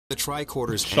The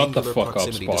tricorder's Shut the angular fuck up,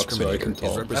 proximity Spock, so I can discriminator is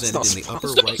talk. represented in the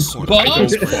upper right corner. I don't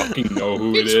fucking know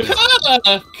who it is.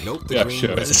 Note the Yeah, green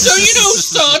sure. residence. So you know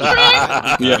Star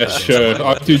Trek? Yeah, sure.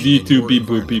 R2D2 beep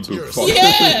boop beep boop. Fuck.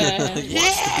 Yeah! Watch the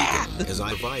beacon as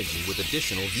I provide you with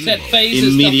additional view Set mode.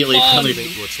 phases Immediately the fun. coming-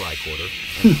 Activate your tricorder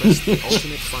and press the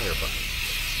alternate fire button.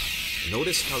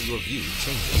 Notice how your view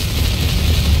changes.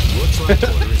 Your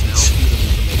tricorder is now feeding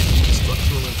information to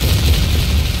structural information.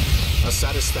 A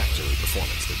satisfactory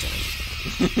performance,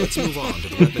 Lieutenant. Let's move on to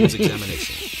the weapons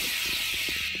examination.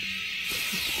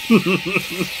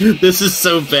 This is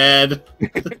so bad.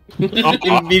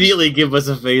 Immediately give us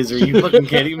a phaser. You fucking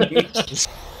kidding me?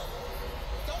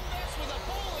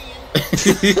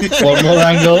 One more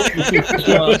angle. Oh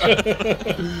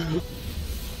yeah.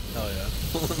 Yeah.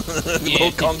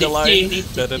 Little conga line.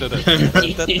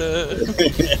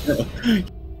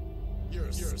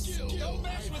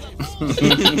 We're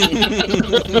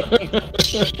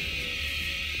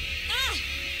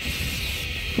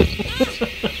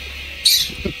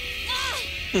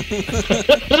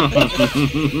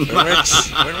rich.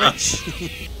 We're rich.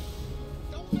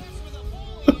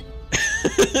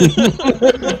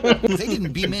 They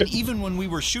didn't beam in even when we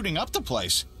were shooting up the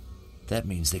place. That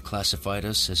means they classified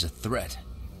us as a threat.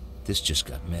 This just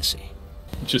got messy.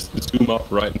 Just zoom up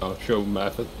right now. Show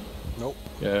massive. Nope.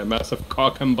 Yeah, massive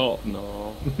cock and ball.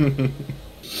 No.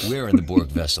 We're in the Borg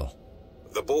vessel.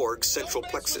 The Borg's central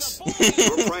plexus.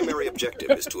 Your primary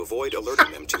objective is to avoid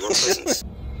alerting them to your presence.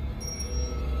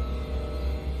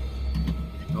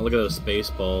 Oh, look at those space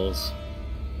balls.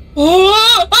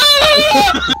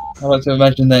 I like to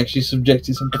imagine that she's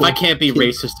subjected some. If I can't be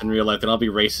racist in real life, then I'll be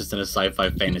racist in a sci-fi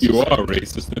fantasy. You are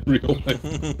racist in real life.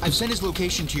 I've sent his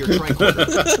location to your tricorder.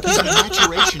 He's in a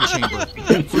maturation chamber.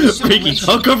 For Piggy, assimilation.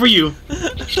 I'll cover you.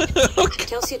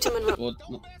 Kelsey to Monroe. Well,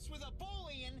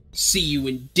 see you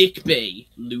in Dick Bay,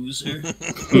 loser.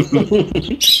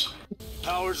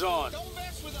 Power's on.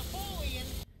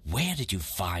 Where did you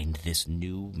find this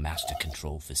new master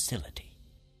control facility?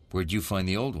 Where'd you find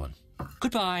the old one?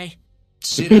 Goodbye.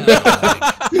 Sit down.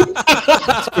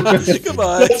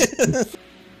 Goodbye.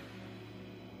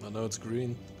 Oh no, it's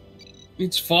green.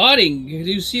 It's farting. Do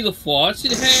you see the farts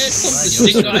it had? From the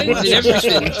stick lines and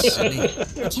everything.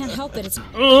 I can't help it. It's.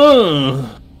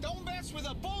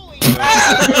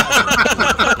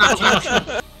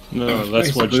 No,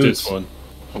 let's watch this one.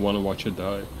 I want to watch it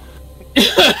die.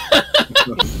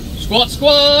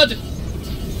 Squad!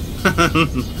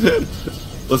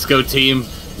 Let's go, team.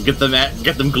 Get them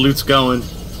glutes going.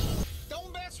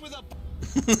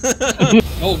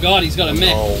 Oh god, he's got a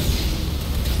mech.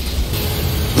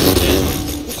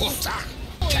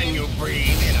 Can you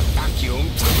breathe in a vacuum?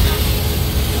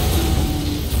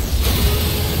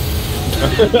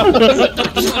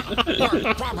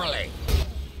 Work properly.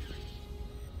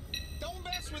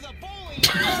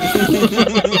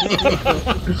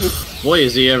 Boy,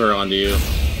 is he ever onto you.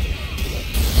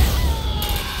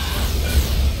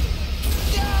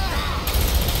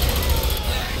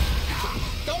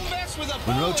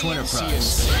 Monroe to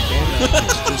Enterprise.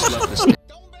 Just left the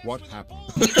What happened?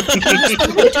 We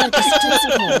responded to a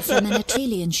distress call from an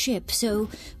Atrelian ship, so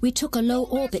we took a low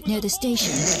orbit near the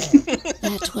station.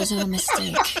 That was our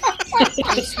mistake.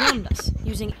 They swarmed us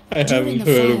using. I During haven't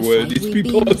the heard a word firefight, these we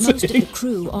people are beamed most of saying. the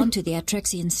crew onto the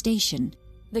Atrexian station.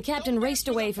 The captain raced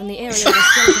away from the area with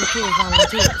skeleton crew of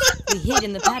volunteers. We hid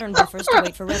in the pattern buffers to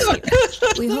wait for rescue.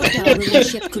 We hoped our ruined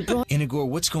ship could draw. Inigor,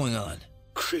 what's going on?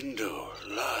 Crindor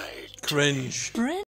lied. Cringe.